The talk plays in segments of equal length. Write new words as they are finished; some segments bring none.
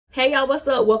Hey y'all, what's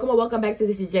up? Welcome or welcome back to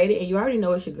This Is Jada, and you already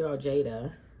know it's your girl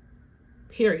Jada,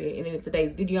 period. And in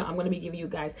today's video, I'm going to be giving you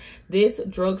guys this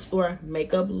drugstore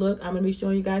makeup look. I'm going to be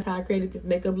showing you guys how I created this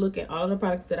makeup look and all of the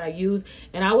products that I use,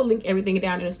 and I will link everything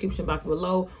down in the description box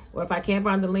below, or if I can't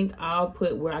find the link, I'll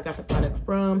put where I got the product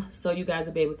from so you guys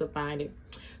will be able to find it.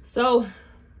 So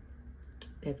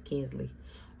that's Kinsley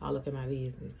all up in my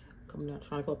business. Coming out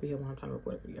trying to go up here while I'm trying to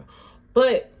record a video.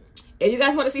 But if you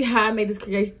guys want to see how I made this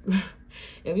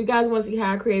if you guys want to see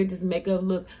how I created this makeup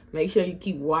look, make sure you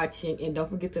keep watching and don't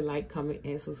forget to like, comment,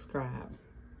 and subscribe.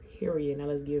 Period. Now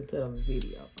let's get into the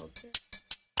video. Okay.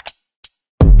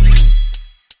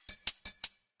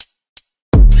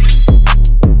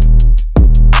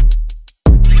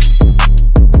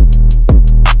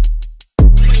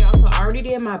 Okay, y'all, so I already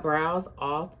did my brows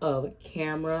off of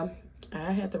camera.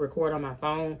 I had to record on my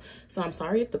phone, so I'm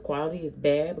sorry if the quality is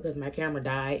bad because my camera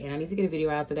died, and I need to get a video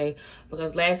out today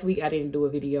because last week I didn't do a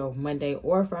video Monday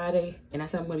or Friday, and I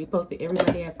said I'm going to be posting every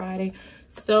Monday and Friday,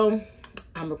 so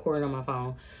I'm recording on my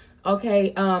phone.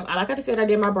 Okay, like I said, I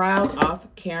did my brows off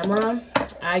camera.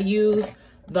 I used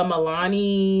the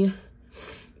Milani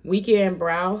Weekend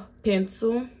Brow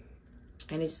Pencil,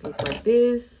 and it just looks like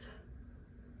this.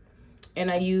 And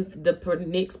I used the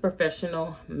NYX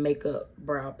Professional Makeup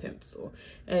Brow Pencil.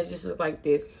 And it just looks like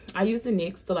this. I used the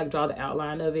NYX to like draw the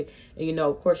outline of it. And you know,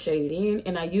 of course, shade it in.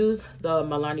 And I used the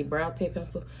Milani Brow Tint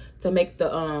Pencil to make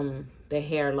the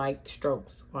hair like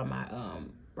strokes on my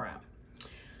brow.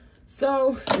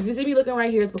 So if you see me looking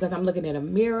right here, it's because I'm looking in a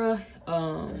mirror.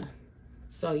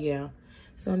 So yeah.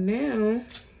 So now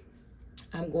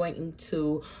I'm going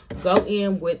to go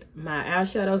in with my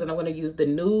eyeshadows, and I'm going to use the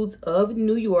Nudes of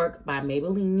New York by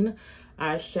Maybelline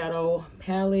eyeshadow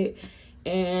palette.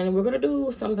 And we're going to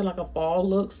do something like a fall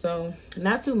look, so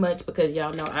not too much because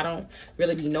y'all know I don't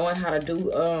really be knowing how to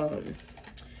do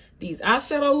these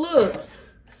eyeshadow looks.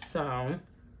 So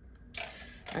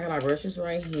I got my brushes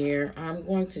right here. I'm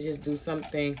going to just do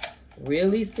something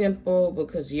really simple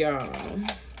because y'all,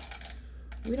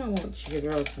 we don't want your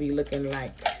girl to be looking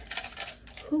like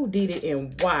who did it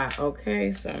and why.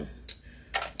 Okay, so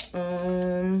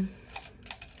I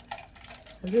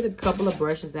did a couple of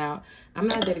brushes out. I'm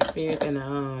not that experienced in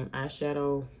the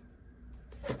eyeshadow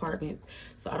department,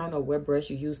 so I don't know what brush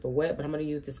you use for what, but I'm gonna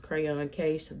use this crayon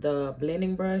case, the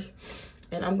blending brush,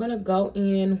 and I'm gonna go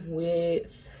in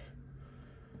with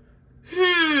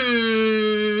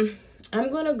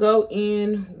I'm gonna go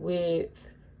in with,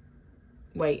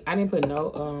 wait, I didn't put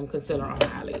no concealer on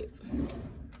my eyelids.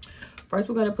 First,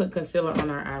 we're going to put concealer on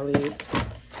our eyelids.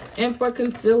 And for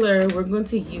concealer, we're going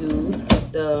to use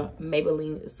the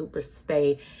Maybelline Super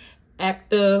Stay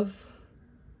Active.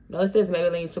 No, it says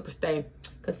Maybelline Super Stay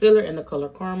Concealer in the color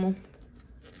Caramel.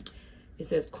 It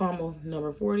says Caramel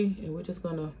number 40. And we're just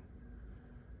going to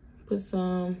put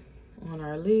some on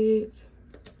our lids.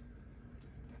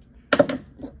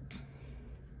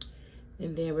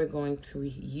 And then we're going to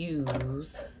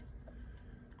use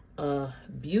a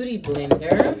beauty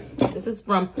blender. This is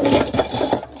from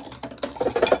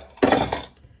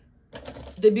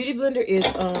the beauty blender is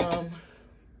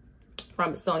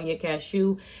from Sonia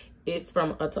Cashew. It's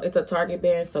from it's a Target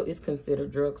brand, so it's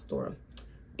considered drugstore.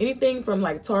 Anything from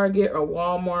like Target or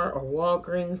Walmart or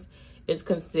Walgreens is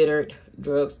considered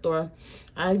drugstore.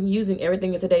 I'm using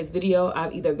everything in today's video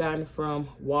I've either gotten from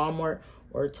Walmart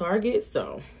or Target,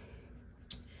 so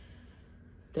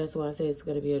that's why I say it's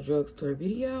going to be a drugstore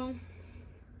video.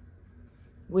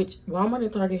 Which Walmart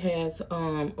and Target has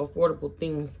affordable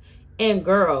things. And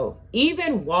girl,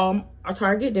 even Walmart or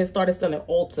Target then started selling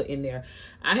Ulta in there.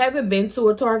 I haven't been to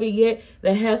a Target yet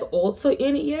that has Ulta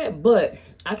in it yet, but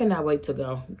I cannot wait to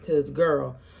go. Because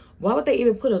girl, why would they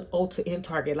even put an Ulta in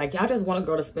Target? Like, y'all just want to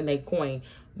go to spend a coin.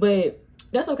 But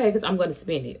that's okay because I'm going to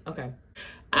spend it. Okay.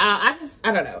 I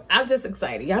don't know. I'm just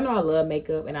excited. Y'all know I love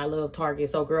makeup and I love Target.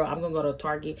 So, girl, I'm going to go to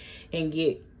Target and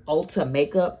get Ulta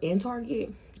makeup in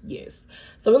Target. Yes.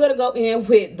 So, we're going to go in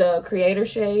with the Creator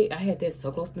shade. I had this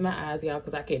so close to my eyes, y'all,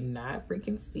 because I cannot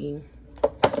freaking see.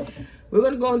 We're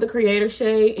going to go in the Creator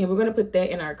shade and we're going to put that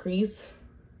in our crease.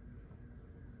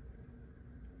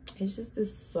 It's just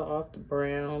this soft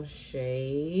brown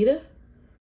shade.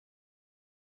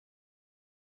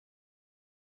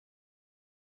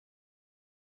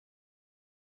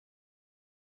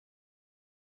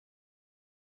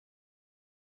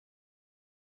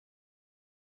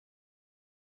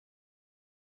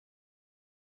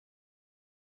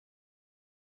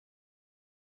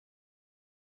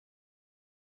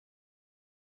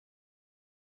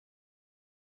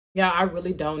 Yeah, I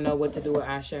really don't know what to do with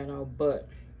eyeshadow, but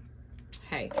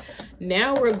hey,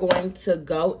 now we're going to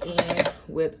go in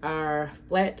with our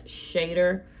flat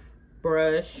shader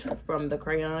brush from the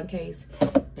crayon case,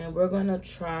 and we're gonna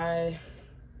try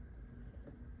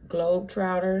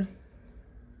Globetrotter,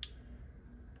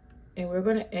 and we're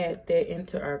gonna add that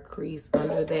into our crease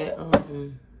under that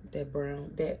that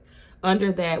brown, that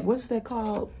under that, what's that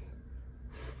called?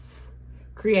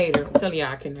 Creator. I'm telling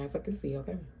y'all, I cannot fucking see.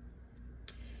 Okay,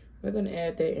 we're gonna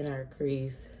add that in our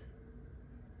crease.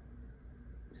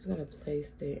 Just gonna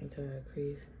place that into our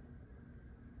crease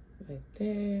like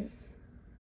that.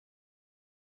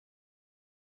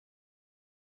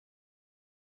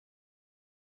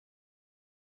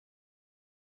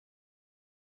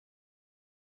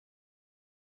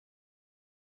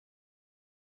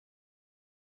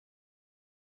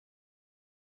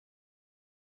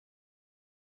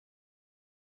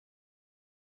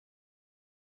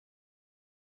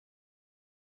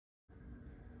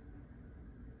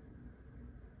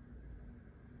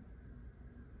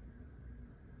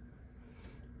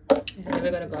 And then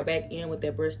we're gonna go back in with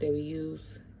that brush that we used,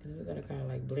 and we're gonna kind of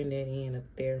like blend that in up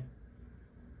there.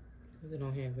 We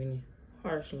don't have any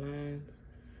harsh lines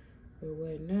or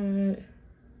whatnot.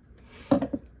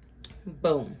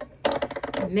 Boom.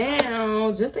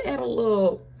 Now, just to add a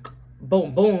little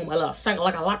boom boom, a little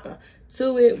shaka-laka-laka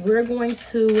to it, we're going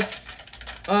to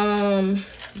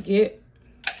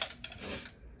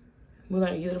we're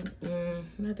gonna use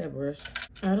not that brush.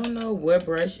 I don't know what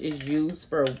brush is used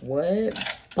for what,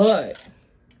 but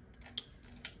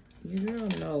you girl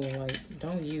know, like,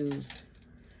 don't use,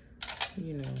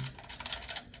 you know,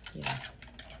 yeah.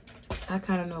 I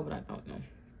kind of know, but I don't know.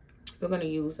 We're going to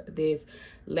use this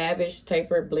Lavish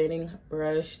Tapered Blending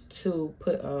Brush to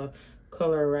put a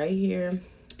color right here.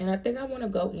 And I think I want to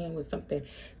go in with something.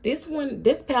 This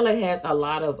palette has a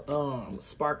lot of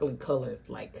sparkly colors,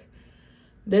 like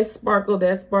this sparkle,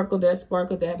 that sparkle, that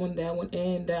sparkle, that one,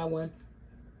 and that one.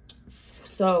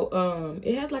 So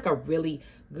it has like a really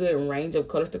good range of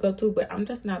colors to go to, but I'm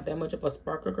just not that much of a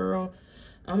sparkle girl.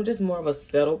 I'm just more of a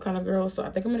settle kind of girl. So I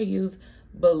think I'm going to use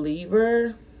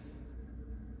Believer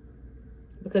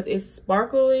because it's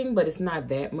sparkling, but it's not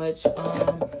that much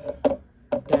sparkle.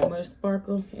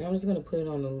 And I'm just going to put it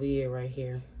on the lid right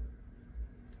here.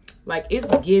 Like,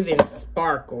 it's giving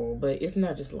sparkle, but it's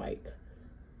not just like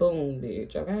boom,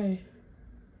 bitch, okay?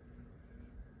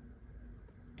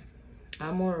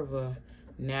 I'm more of a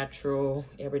natural,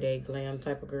 everyday glam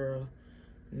type of girl,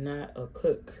 not a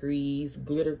cut crease,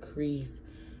 glitter crease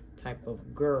type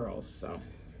of girl. So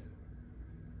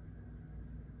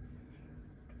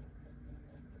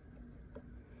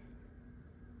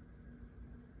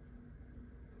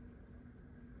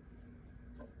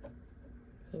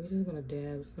we're just gonna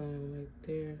dab some right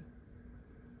there.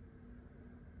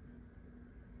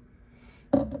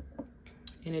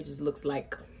 And it just looks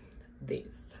like this.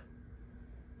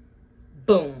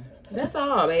 Boom. That's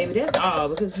all, baby. That's all.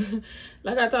 Because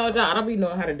like I told y'all, I don't be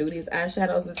knowing how to do these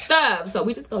eyeshadows and stuff. So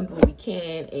we just gonna do what we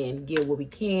can and get what we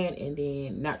can, and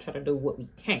then not try to do what we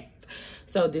can't.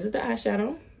 So this is the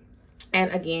eyeshadow.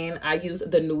 And again, I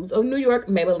used the Nudes of New York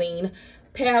Maybelline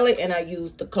palette, and I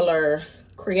used the color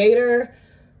Creator,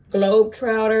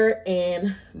 Globetrotter,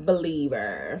 and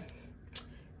Believer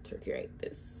to create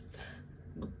this.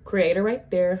 Creator right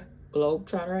there,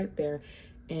 Globetrotter right there,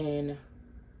 and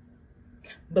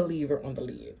Believer on the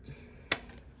lid.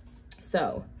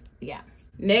 So yeah,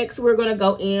 next we're gonna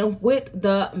go in with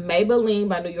the Maybelline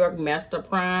by New York Master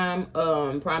primer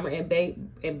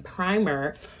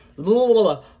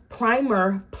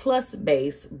plus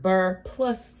base Burr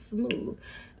plus smooth.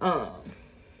 I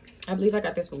believe I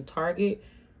got this from Target,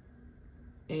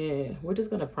 and we're just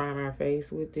gonna prime our face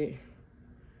with it.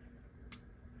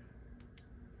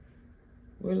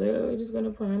 We're literally just gonna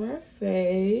prime our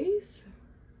face.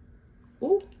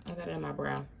 Ooh, I got it on my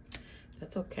brow.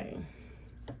 That's okay.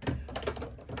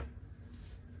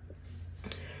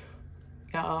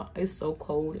 Y'all, it's so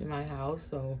cold in my house,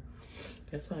 so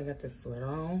that's why I got this sweater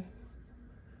on.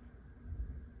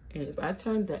 And if I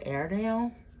turn the air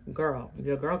down, girl,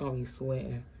 your girl gonna be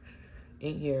sweating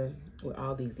in here with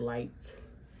all these lights.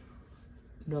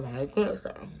 No matter what,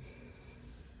 so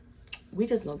we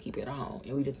just gonna keep it on,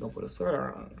 and we just gonna put a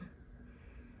sweater on.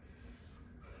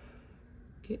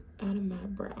 Get out of my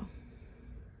brow.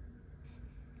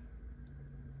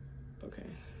 Okay.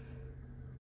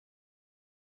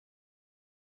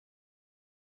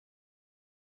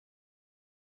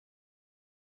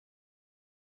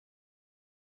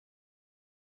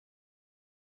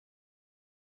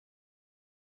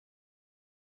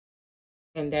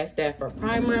 And that's that for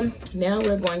primer. Now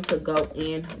we're going to go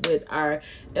in with our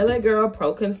LA Girl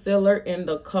Pro Concealer in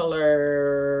the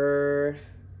color,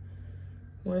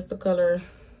 where's the color?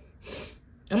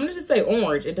 I'm gonna just say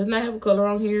orange. It does not have a color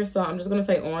on here, so I'm just gonna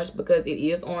say orange because it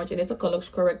is orange and it's a color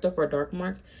corrector for dark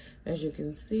marks. As you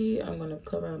can see, I'm gonna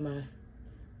cover my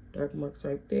dark marks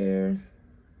right there,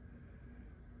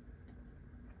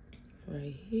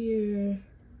 right here,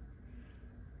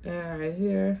 and right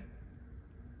here.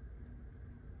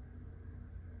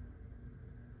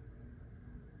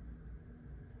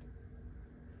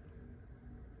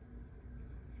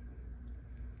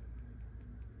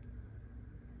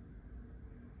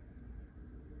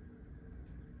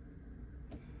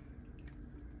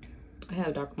 I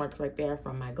have dark marks right there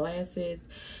from my glasses.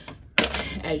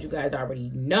 As you guys already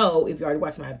know, if you already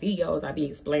watched my videos, I be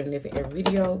explaining this in every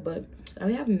video, but I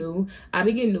be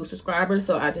getting new subscribers,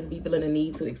 so I just be feeling the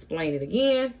need to explain it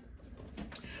again.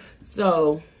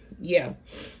 So yeah,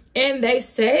 and they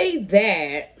say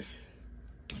that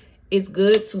it's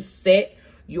good to set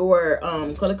your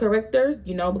color corrector,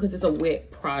 you know, because it's a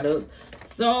wet product.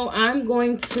 So I'm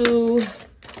going to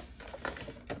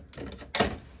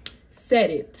set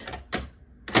it.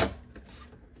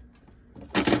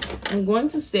 I'm going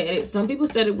to set it. Some people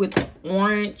set it with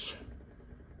orange.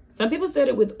 Some people set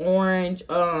it with orange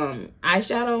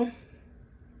eyeshadow.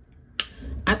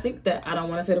 I think that I don't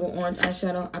want to set it with orange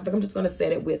eyeshadow. I think I'm just going to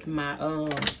set it with my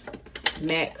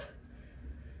MAC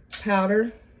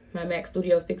powder. My MAC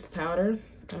Studio Fix powder.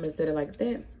 I'm going to set it like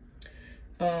that.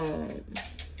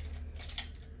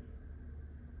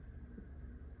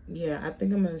 Yeah, I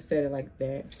think I'm going to set it like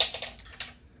that.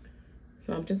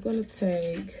 So I'm just going to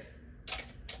take...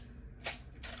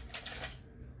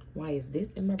 Why is this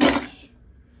in my brush?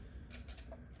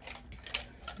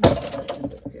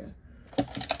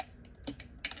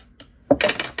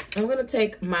 I'm gonna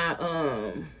take my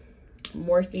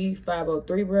Morphe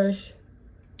 503 brush,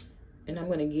 and I'm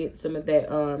gonna get some of that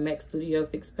MAC Studio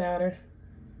Fix powder.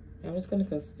 I'm just gonna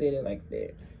consider it like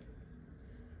that.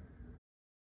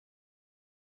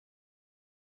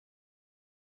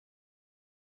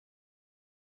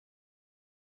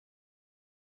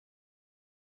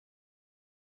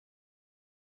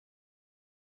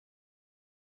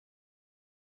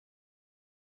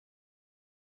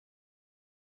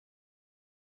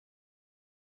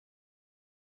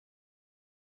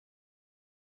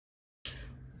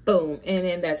 Boom. And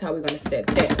then that's how we're gonna set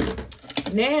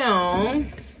that. Now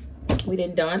we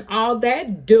done all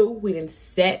that we done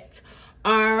set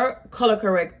our color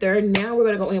corrector. Now we're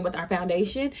gonna go in with our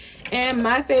foundation, and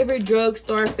my favorite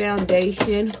drugstore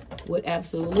foundation would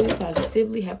absolutely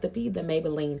positively have to be the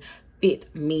Maybelline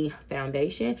Fit Me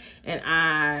foundation. And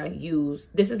I use,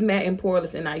 this is matte and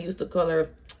poreless, and I use the color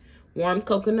Warm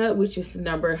Coconut, which is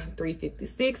number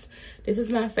 356. This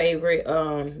is my favorite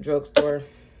drugstore.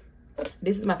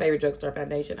 This is my favorite drugstore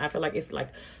foundation. I feel like it's like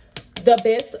the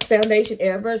best foundation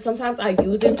ever. Sometimes I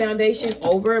use this foundation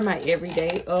over my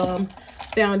everyday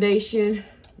foundation,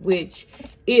 which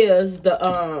is the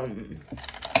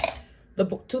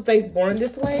Too Faced Born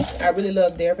This Way. I really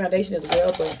love their foundation as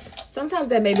well, but sometimes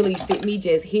that Maybelline Fit Me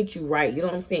just hit you right. You know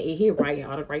what I'm saying? It hit right in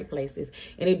all the right places,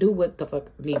 and it do what the fuck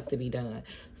needs to be done.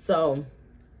 So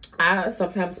I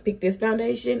sometimes pick this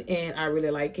foundation, and I really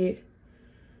like it.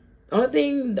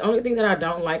 The only thing that I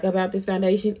don't like about this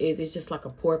foundation is it's just like a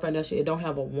pore foundation. It don't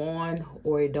have a wand,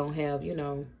 or it don't have, you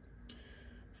know,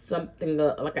 something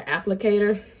like an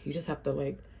applicator. You just have to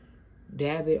like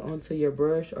dab it onto your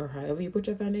brush or however you put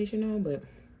your foundation on. But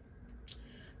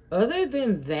other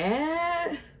than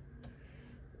that,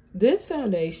 this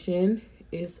foundation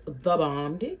is the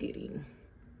bomb diggity.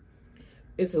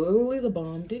 It's literally the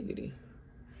bomb diggity.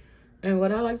 And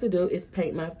what I like to do is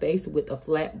paint my face with a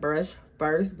flat brush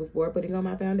first before putting on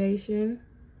my foundation.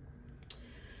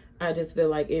 I just feel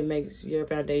like it makes your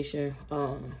foundation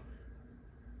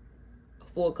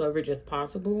full coverage as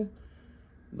possible,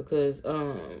 because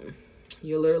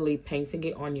you're literally painting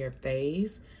it on your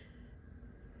face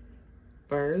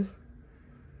first.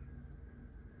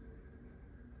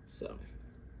 So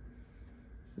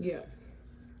yeah,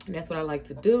 and that's what I like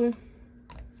to do.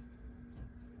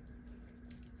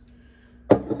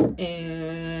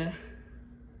 And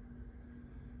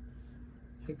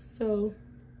like so.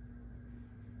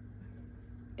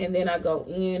 And then I go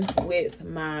in with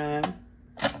my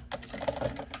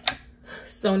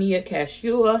Sonia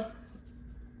Kashua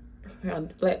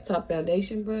flat top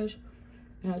foundation brush,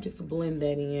 and I'll just blend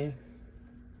that in.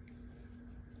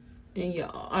 And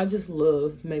y'all, I just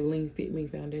love Maybelline Fit Me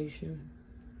foundation.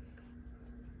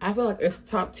 I feel like it's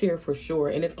top tier for sure,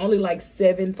 and it's only like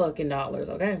 $7 fucking,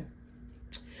 okay?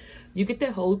 You get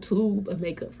that whole tube of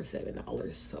makeup for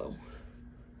 $7, so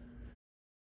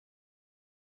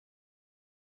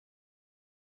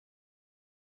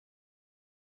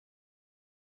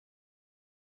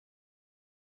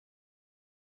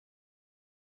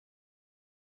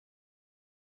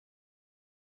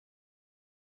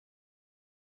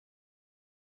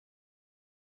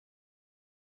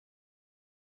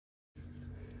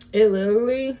It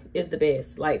literally is the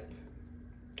best. Like,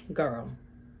 girl,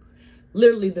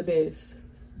 literally the best.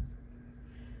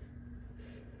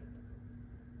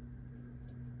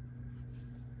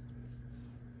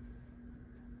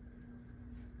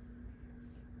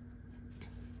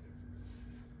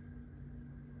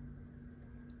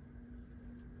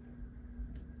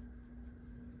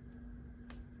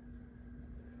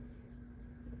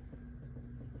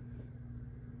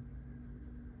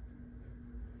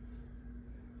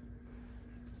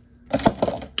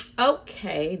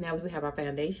 Okay, now we have our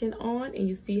foundation on, and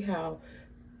you see how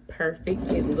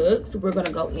perfect it looks. We're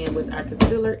gonna go in with our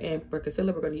concealer, and for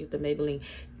concealer we're gonna use the Maybelline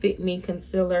Fit Me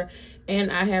concealer,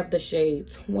 and I have the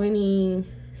shade 20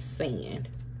 Sand,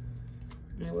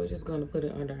 and we're just gonna put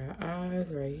it under our eyes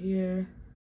right here.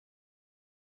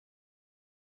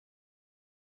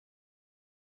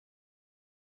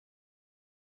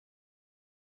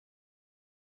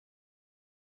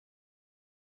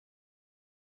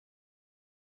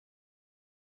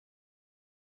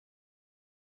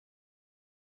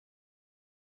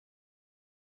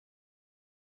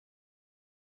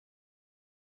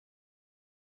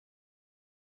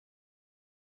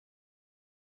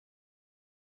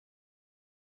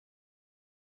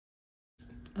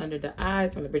 Under the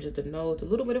eyes, on the bridge of the nose, a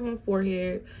little bit on the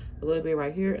forehead, a little bit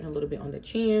right here, and a little bit on the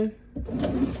chin.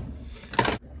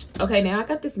 Okay, now I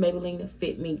got this Maybelline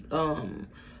Fit Me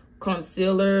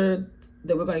concealer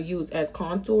that we're going to use as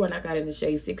contour, and I got it in the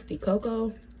shade 60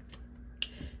 Cocoa.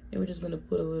 And we're just going to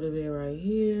put a little bit right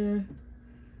here,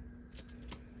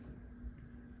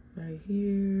 right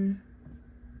here,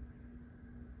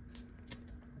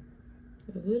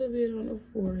 a little bit on the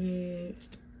forehead,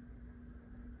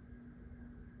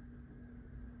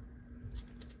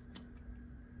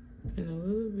 and a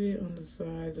little bit on the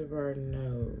sides of our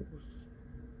nose.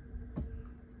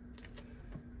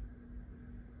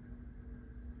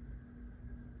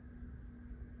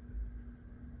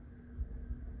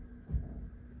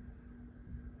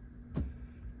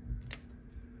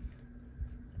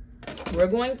 We're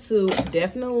going to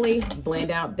definitely blend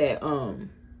out that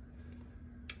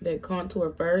that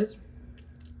contour first.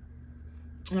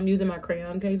 I'm using my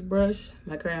crayon case brush,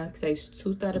 my crayon case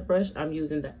two-sided brush. I'm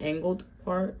using the angled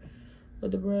part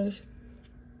of the brush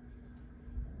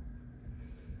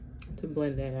to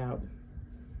blend that out.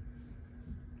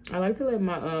 I like to let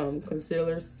my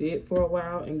concealer sit for a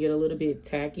while and get a little bit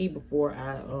tacky before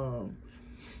I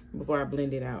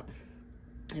blend it out.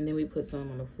 And then we put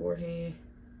some on the forehead.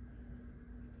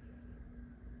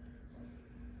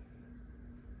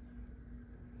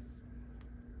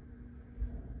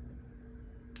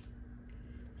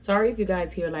 Sorry if you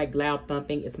guys hear like loud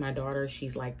thumping. It's my daughter.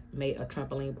 She's like made a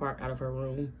trampoline park out of her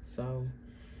room. So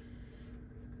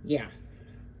yeah.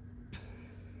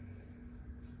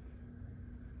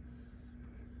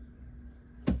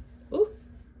 Ooh.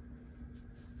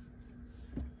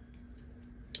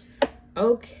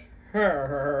 Okay.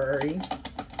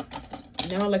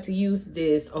 Now I like to use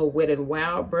this Wet n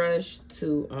Wild brush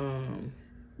to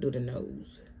do the nose.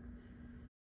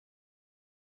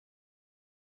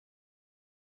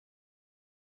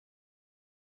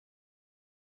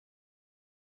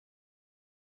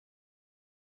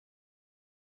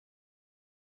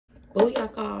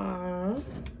 Booyaka.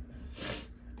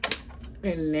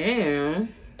 And now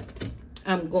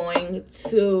I'm going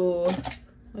to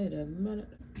wait a minute.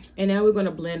 And now we're going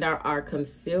to blend out our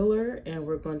concealer, and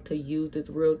we're going to use this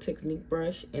Real Technique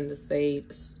brush in the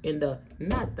shade,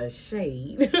 not the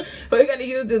shade. We're going to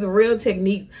use this Real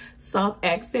Technique soft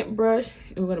accent brush,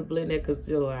 and we're going to blend that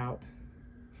concealer out.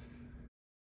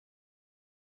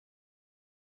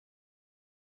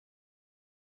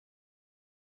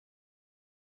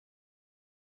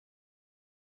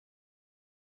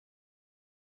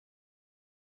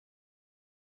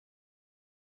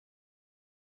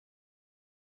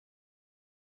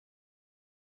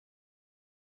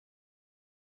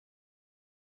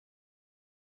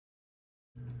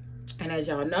 And as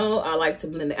y'all know, I like to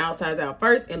blend the outsides out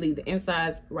first and leave the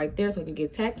insides right there so it can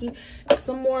get tacky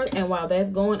some more. And while that's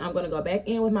going, I'm going to go back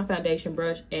in with my foundation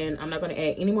brush, and I'm not going to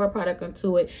add any more product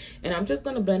onto it. And I'm just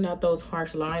going to blend out those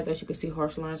harsh lines. As you can see,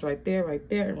 harsh lines right there,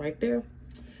 and right there.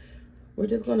 We're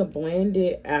just going to blend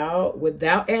it out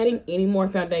without adding any more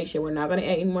foundation. We're not going to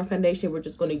add any more foundation. We're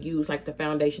just going to use like the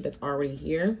foundation that's already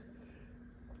here.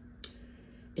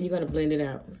 And you're going to blend it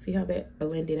out. See how that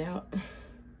blended out?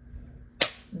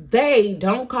 They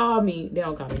don't call me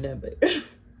nothing, but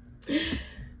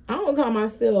I don't call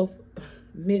myself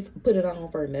Miss Put It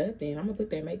On for nothing. I'm gonna put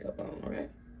that makeup on, all right?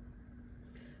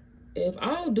 If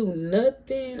I don't do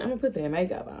nothing, I'm gonna put that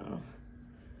makeup on.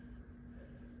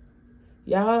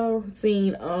 Y'all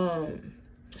seen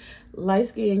light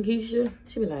skin Keisha,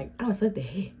 she be like, I'ma suck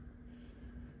that.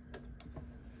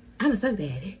 I'ma suck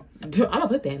that. I'ma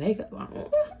put that makeup on.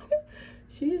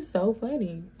 She is so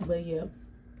funny. But yeah,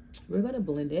 we're gonna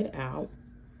blend it out.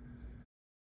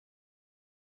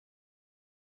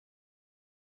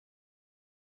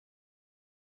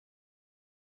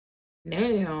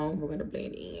 Now we're gonna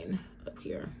blend in up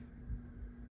here.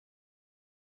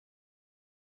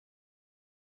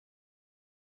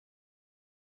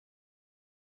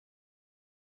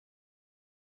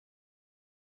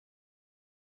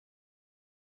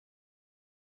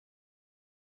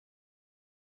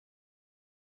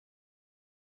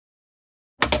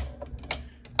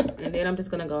 And then I'm just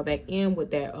gonna go back in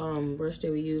with that brush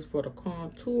that we used for the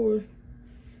contour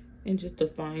and just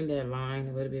define that line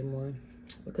a little bit more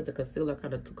because the concealer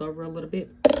kind of took over a little bit.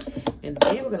 And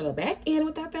then we're gonna go back in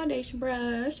with our foundation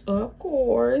brush, of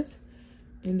course,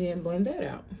 and then blend that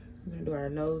out. We're gonna do our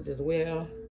nose as well.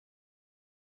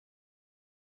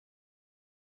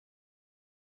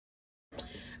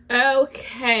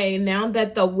 Okay, now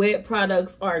that the wet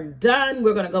products are done,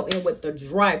 we're gonna go in with the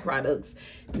dry products.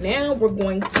 Now we're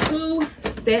going to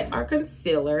set our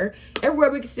concealer.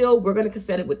 Everywhere we conceal, we're gonna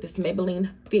set it with this Maybelline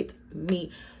Fit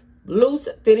Me loose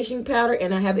finishing powder,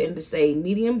 and I have it in the shade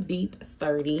medium deep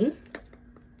 30.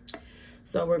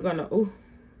 So we're gonna, ooh,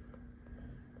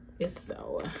 it's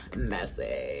so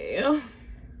messy.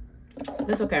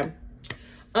 That's okay.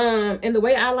 And the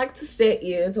way I like to set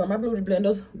is where my beauty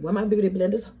blenders,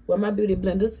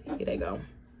 here they go.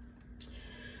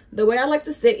 The way I like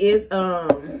to set is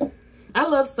I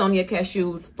love Sonia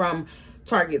Cashews from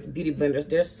Target's beauty blenders.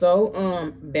 They're so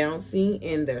bouncy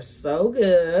and they're so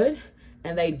good,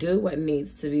 and they do what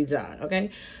needs to be done. Okay,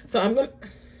 so I'm gonna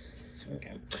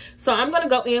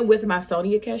go in with my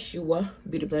Sonia Cashew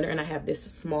beauty blender, and I have this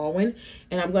small one,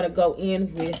 and I'm gonna go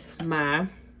in with my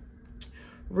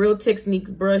Real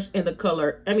Techniques brush in the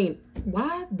color. I mean,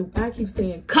 why do I keep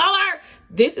saying color?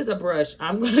 This is a brush.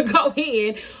 I'm gonna go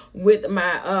in with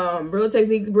my Real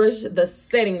Techniques brush, the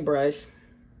setting brush.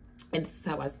 And this is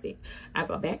how I sit. I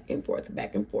go back and forth,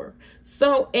 back and forth.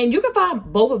 So, and you can find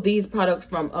both of these products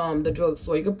from the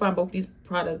drugstore. You can find both these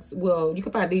products. Well, you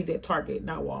can find these at Target,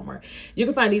 not Walmart. You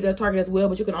can find these at Target as well,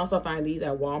 but you can also find these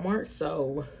at Walmart.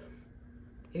 So,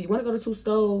 if you want to go to two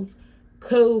stores,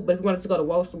 cool. But if you wanted to go to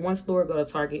one store, go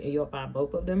to Target and you'll find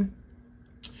both of them.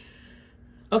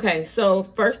 Okay, so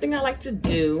first thing I like to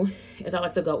do is I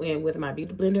like to go in with my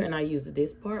beauty blender, and I use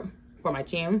this part for my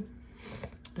chin.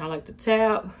 And I like to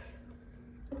tap.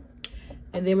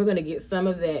 And then we're going to get some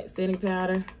of that setting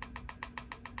powder.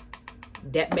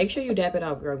 Make sure you dab it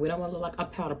out, girl. We don't want to look like a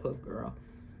powder puff, girl.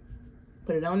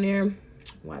 Put it on there.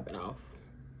 Wipe it off.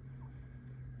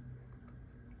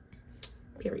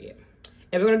 Period.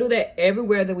 And we're going to do that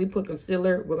everywhere that we put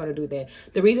concealer. We're going to do that.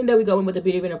 The reason that we go in with the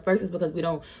beauty blender first is because we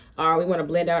want to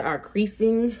blend out our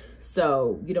creasing.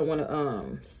 So you don't want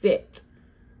to set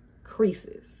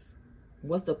creases.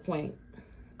 What's the point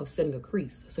of setting a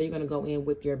crease? So you're going to go in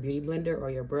with your beauty blender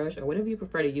or your brush or whatever you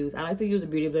prefer to use. I like to use a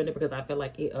beauty blender because I feel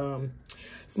like it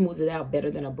smooths it out better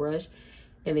than a brush.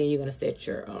 And then you're going to set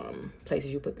your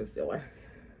places you put concealer.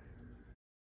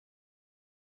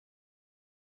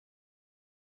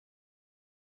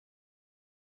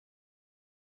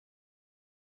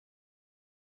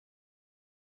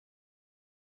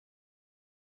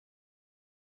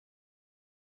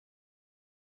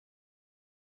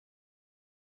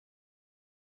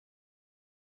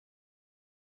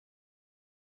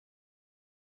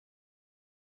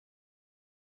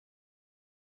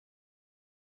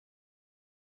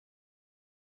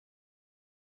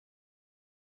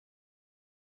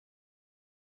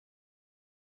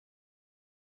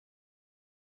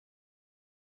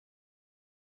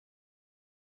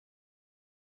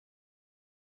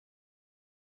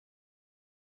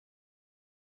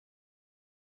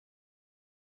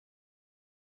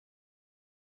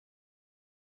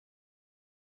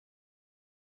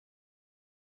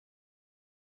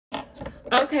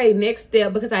 Okay, next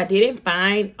step, because I didn't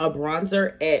find a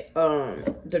bronzer at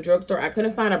the drugstore. I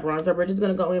couldn't find a bronzer. We're just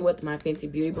gonna go in with my Fenty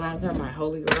Beauty bronzer, my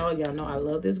holy grail. Y'all know I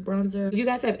love this bronzer. If you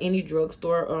guys have any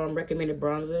drugstore recommended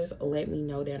bronzers, let me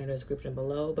know down in the description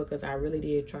below, because I really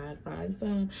did try to find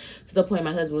some, to the point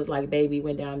my husband was like, baby,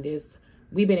 we've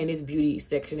been in this beauty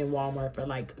section in Walmart for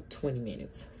like 20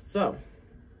 minutes. So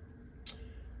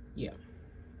yeah.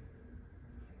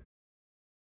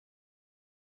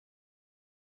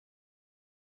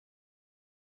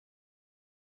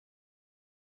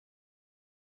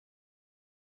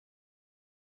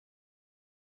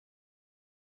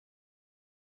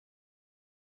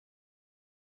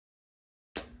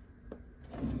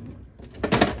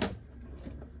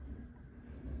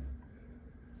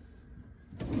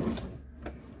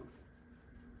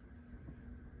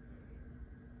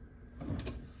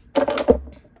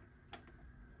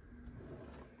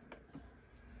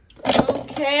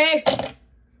 Okay.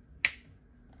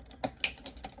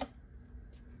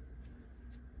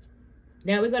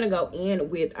 Now we're going to go in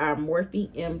with our Morphe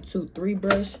M23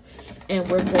 brush. And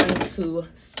we're going to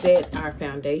set our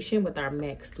foundation with our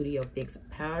MAC Studio Fix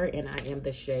powder. And I am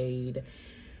the shade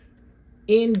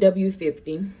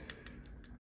NW50.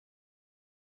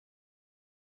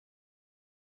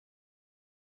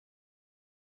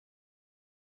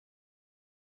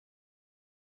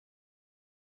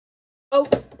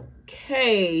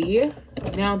 Okay,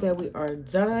 now that we are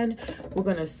done, we're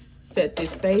gonna set this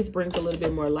face, bring a little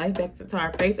bit more light back to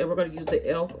our face, and we're gonna use the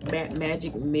e.l.f. Matte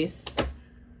Magic Mist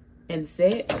and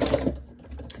Set.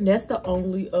 That's the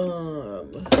only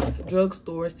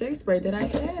drugstore setting spray that I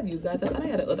have, you guys. I thought I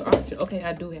had another option. Okay,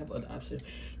 I do have other option.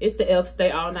 It's the e.l.f.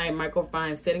 Stay All Night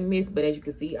Microfine Setting Mist, but as you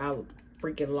can see, I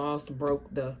freaking lost, broke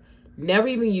the, never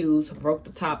even used, broke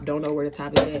the top, don't know where the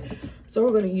top is at. So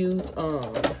we're gonna use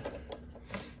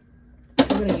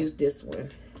I'm gonna use this one.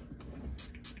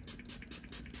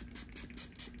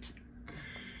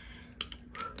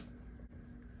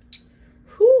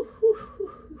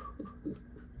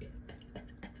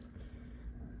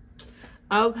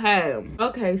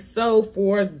 Okay, so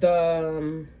for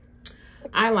the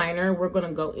eyeliner, we're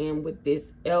gonna go in with this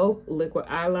e.l.f. liquid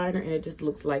eyeliner, and it just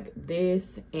looks like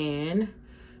this, and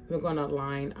we're gonna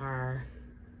line our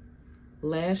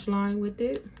lash line with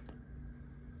it.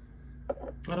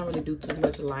 I don't really do too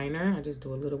much liner. I just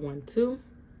do a little one too.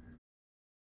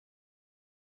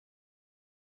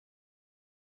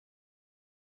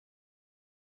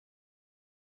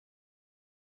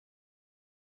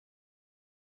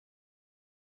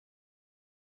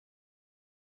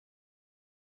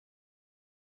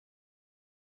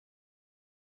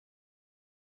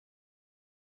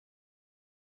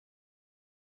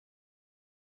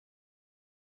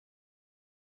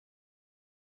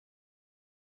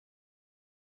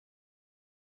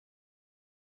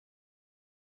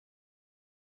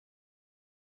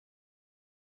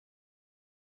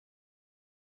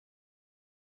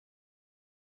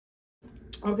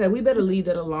 Okay, we better leave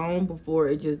that alone before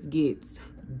it just gets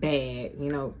bad.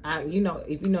 You know,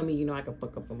 if you know me, you know I can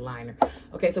fuck up some liner.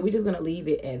 Okay, so we're just gonna leave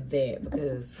it at that,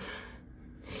 because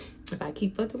if I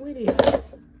keep fucking with it,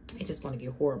 it's just gonna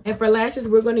get horrible. And for lashes,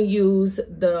 we're gonna use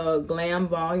the Glam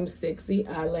Volume 60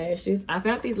 eyelashes. I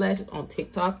found these lashes on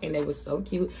TikTok and they were so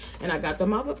cute, and I got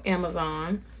them off of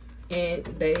Amazon, and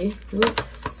they look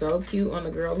so cute on the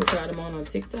girl who tried them on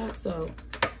TikTok. So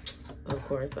of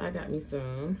course I got me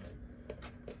some.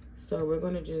 So we're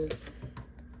gonna just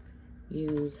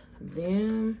use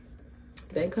them.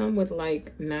 They come with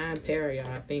like 9 pair,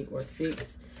 y'all, I think, or 6.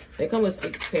 They come with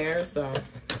 6 pairs, so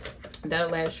that'll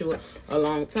last you a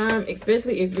long time,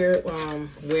 especially if you're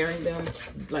wearing them,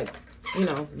 like, you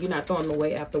know, you're not throwing them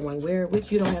away after one wear, which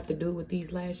you don't have to do with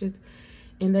these lashes.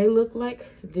 And they look like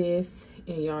this,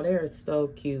 and y'all, they're so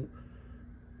cute.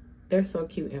 They're so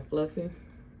cute and fluffy.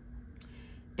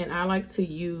 And I like to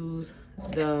use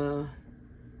the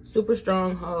Super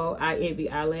Stronghold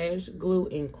IEnvy eyelash glue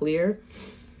in clear,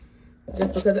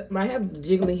 just because I have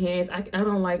jiggly hands. I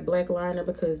don't like black liner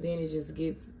because then it just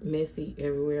gets messy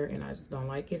everywhere, and I just don't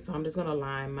like it. So I'm just gonna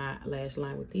line my lash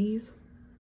line with these.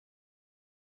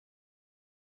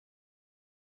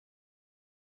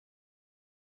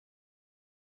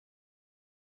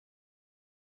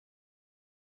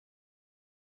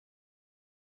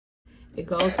 It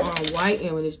goes on white,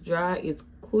 and when it's dry, it's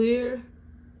clear.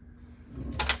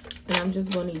 And I'm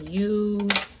just going to use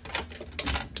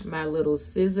my little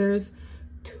scissors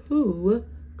to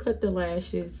cut the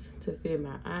lashes to fit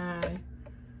my eye.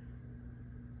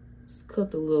 Just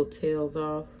cut the little tails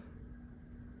off.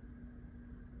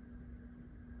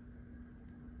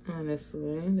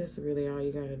 Honestly, that's really all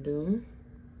you gotta do.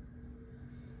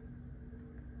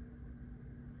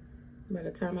 By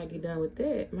the time I get done with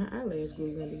that, my eyelash glue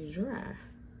is gonna be dry.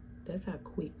 That's how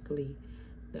quickly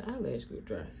the eyelash glue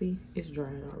dry. See, it's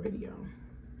dried already, y'all.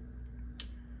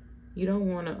 You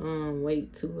don't want to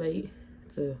wait too late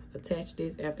to attach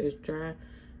this after it's dry,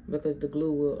 because the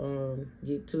glue will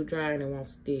get too dry and it won't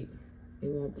stick. It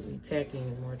won't be tacky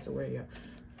anymore to where your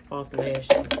false lashes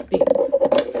stick.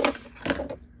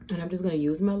 And I'm just gonna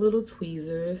use my little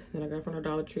tweezers that I got from the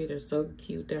Dollar Tree. They're so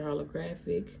cute. They're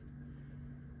holographic.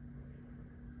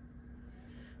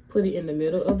 Put it in the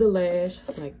middle of the lash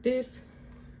like this.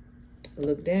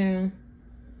 Look down.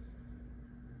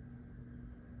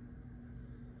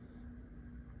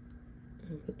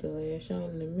 And put the lash on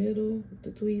in the middle with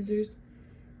the tweezers.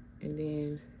 And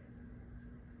then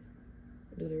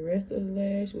do the rest of the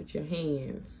lash with your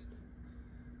hands.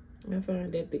 I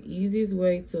find that the easiest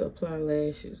way to apply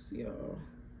lashes, y'all.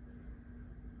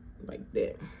 Like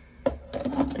that.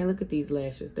 And look at these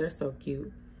lashes. They're so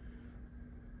cute.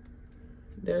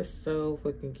 They're so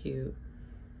fucking cute.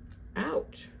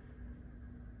 Ouch.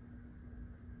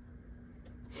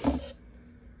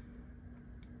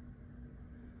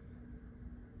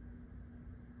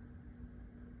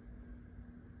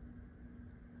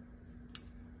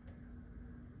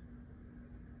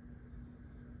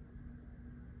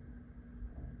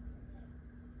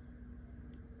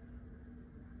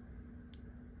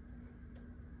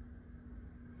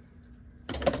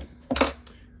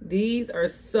 These are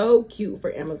so cute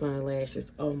for Amazon lashes.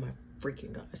 Oh my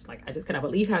freaking gosh. Like, I just cannot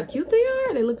believe how cute they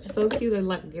are. They look so cute. They're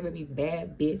like giving me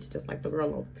bad bitch, just like the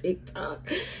girl on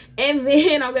TikTok. And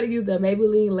then I'm going to use the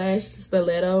Maybelline Lash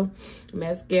Stiletto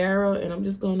Mascara. And I'm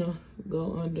just going to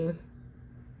go under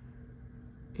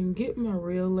and get my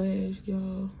real lash,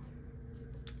 y'all.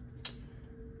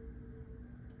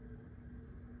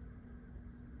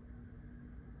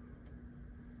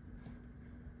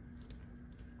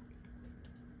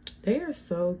 They are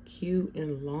so cute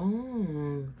and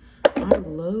long. I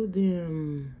love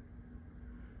them.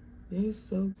 They're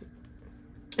so cute.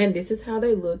 And this is how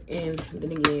they look. And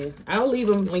then again, I'll leave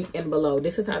them linked in below.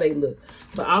 This is how they look.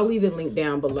 But I'll leave it linked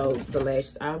down below the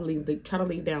lashes. I'll try to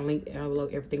leave down linked down below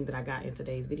everything that I got in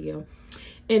today's video.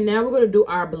 And now we're going to do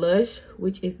our blush,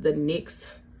 which is the NYX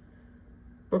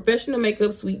Professional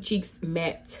Makeup Sweet Cheeks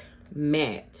Matte.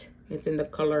 It's in the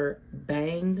color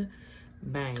Bang.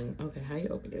 Bang. Okay, how you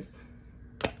open this?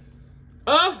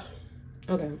 Oh,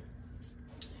 okay.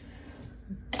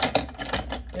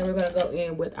 And we're gonna go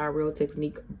in with our Real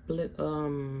Technique blush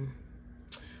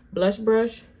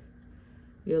brush.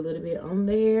 Get a little bit on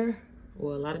there,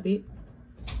 or a lot of bit.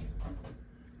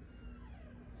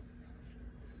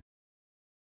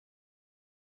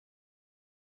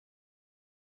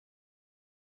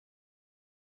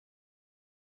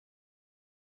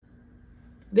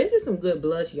 This is some good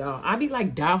blush, y'all. I be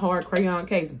like Die Hard Crayon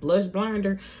Case Blush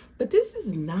Blinder, but this is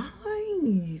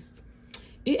nice.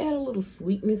 It add a little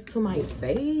sweetness to my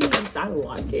face. I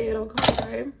like it,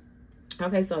 okay?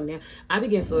 Okay, so now I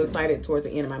begin so excited towards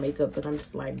the end of my makeup because I'm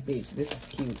just like, bitch, this is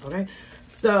cute, okay?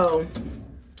 So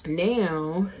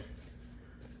now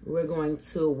we're going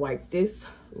to wipe this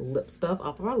lip stuff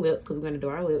off of our lips because we're going to do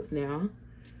our lips now.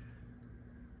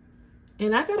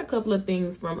 And I got a couple of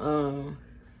things from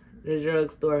the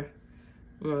drugstore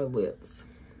on my lips.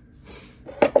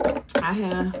 I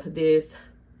have this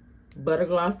butter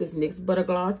gloss, this NYX butter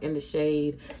gloss in the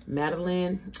shade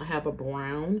Madeline. I have a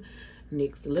brown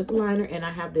NYX lip liner, and I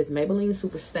have this Maybelline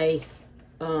Super Stay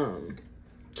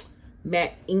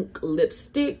matte ink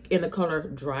lipstick in the color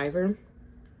Driver.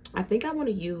 I think I want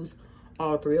to use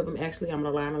all three of them. Actually, I'm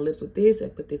gonna line my lips with this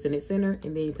and put this in the center,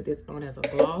 and then put this on as a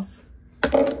gloss.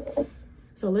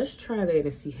 So let's try that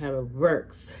and see how it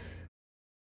works.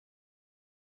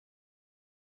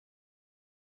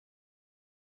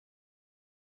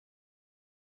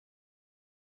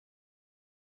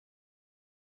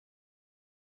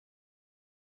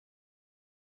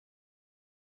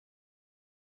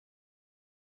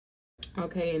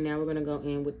 Okay, and now we're gonna go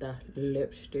in with the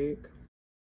lipstick.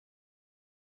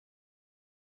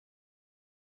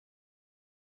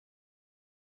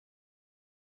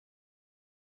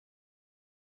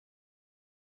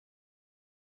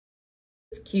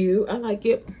 It's cute. I like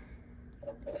it.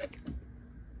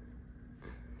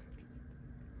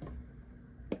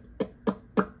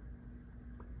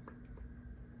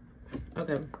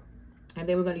 Okay, and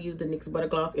then we're gonna use the NYX butter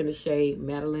gloss in the shade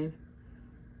Madeline.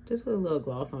 Just put a little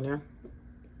gloss on there.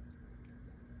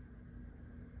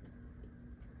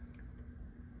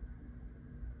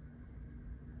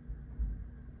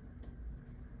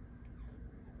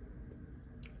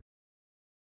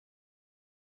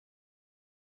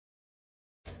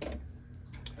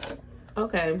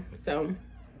 Okay, so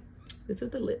this is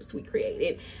the lips we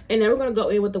created, and then we're gonna go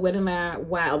in with the Wet n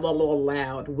Wild,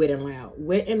 Wet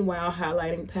n Wild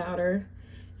highlighting powder,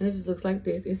 and it just looks like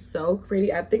this. It's so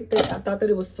pretty. I thought that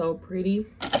it was so pretty,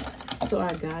 so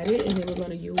I got it. And then we're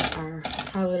gonna use our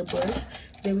highlighter brush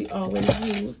that we always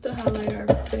use to highlight our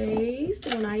face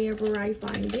whenever I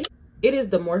find it. It is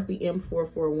the Morphe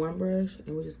M441 brush,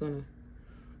 and we're just gonna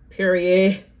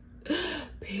period.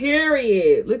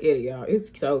 Look at it, y'all.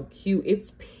 It's so cute.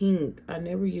 It's pink. I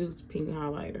never used pink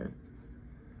highlighter.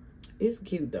 It's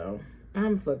cute though.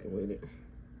 I'm fucking with it.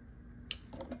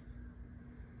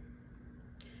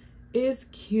 It's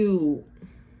cute.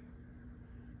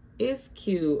 It's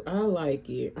cute. I like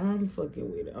it. I'm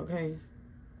fucking with it, okay?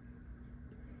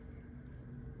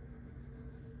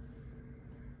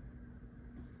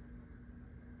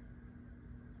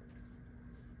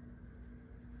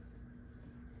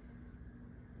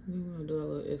 We're gonna do a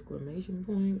little exclamation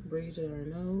point. Bridge to our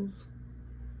nose.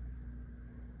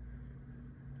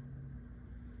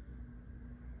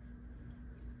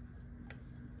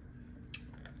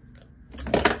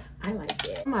 I like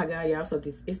that. Oh my god, y'all, so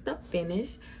this is the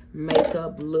finished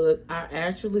makeup look. I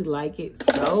actually like it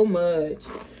so much.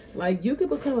 Like, you could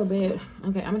become a bad...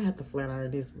 Okay, I'm gonna have to flat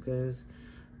iron this because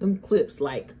them clips,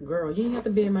 like, girl, you didn't have to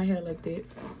bend my hair like that.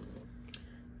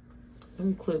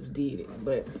 Them clips did it,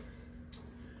 but...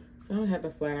 So I'm gonna have to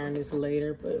flat iron this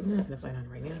later, but I'm not gonna flat iron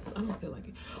it right now because I don't feel like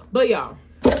it. But y'all,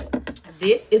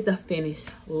 this is the finished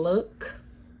look.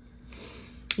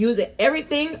 Using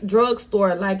everything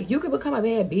drugstore. Like, you could become a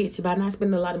bad bitch by not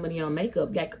spending a lot of money on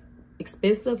makeup. Like,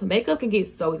 expensive makeup can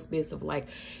get so expensive. Like,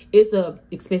 it's a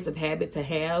expensive habit to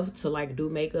have, to like do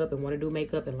makeup and want to do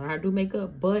makeup and learn how to do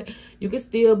makeup. But you can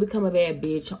still become a bad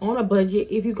bitch on a budget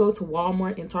if you go to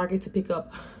Walmart and Target to pick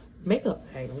up makeup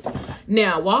items.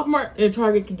 Now, Walmart and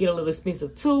Target can get a little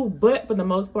expensive too, but for the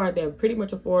most part, they're pretty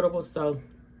much affordable. So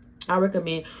I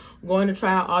recommend going to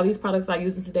try out all these products I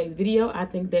used in today's video. I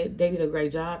think that they did a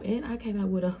great job, and I came out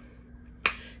with a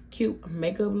cute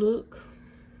makeup look.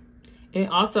 And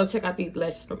also check out these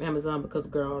lashes from Amazon because,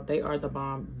 girl, they are the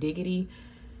bomb diggity.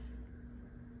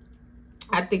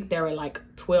 I think they were like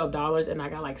 $12, and I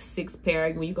got like 6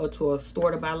 pairs. When you go to a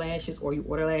store to buy lashes or you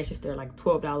order lashes, they're like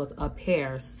 $12 a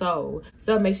pair. So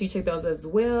make sure you check those as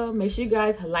well. Make sure you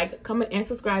guys like, comment, and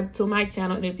subscribe to my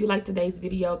channel. And if you like today's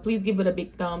video, please give it a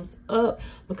big thumbs up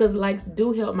because likes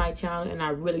do help my channel, and I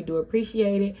really do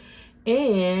appreciate it.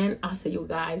 And I'll see you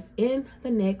guys in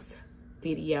the next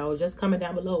video. Just comment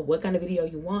down below what kind of video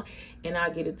you want, and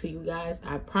I'll get it to you guys.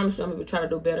 I promise you I'm gonna try to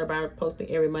do better by posting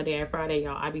every Monday and Friday,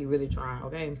 y'all. I be really trying,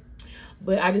 okay?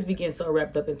 But I just be getting so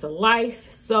wrapped up into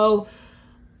life. So,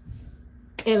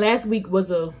 and last week was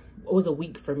a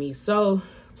week for me, so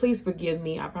please forgive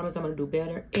me. I promise I'm gonna do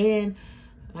better. And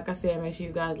like I said, make sure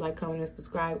you guys like, comment, and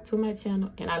subscribe to my channel.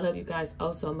 And I love you guys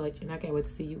oh so much, and I can't wait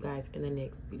to see you guys in the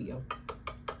next video.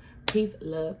 Peace,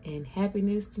 love, and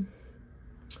happiness.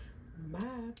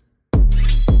 Bye.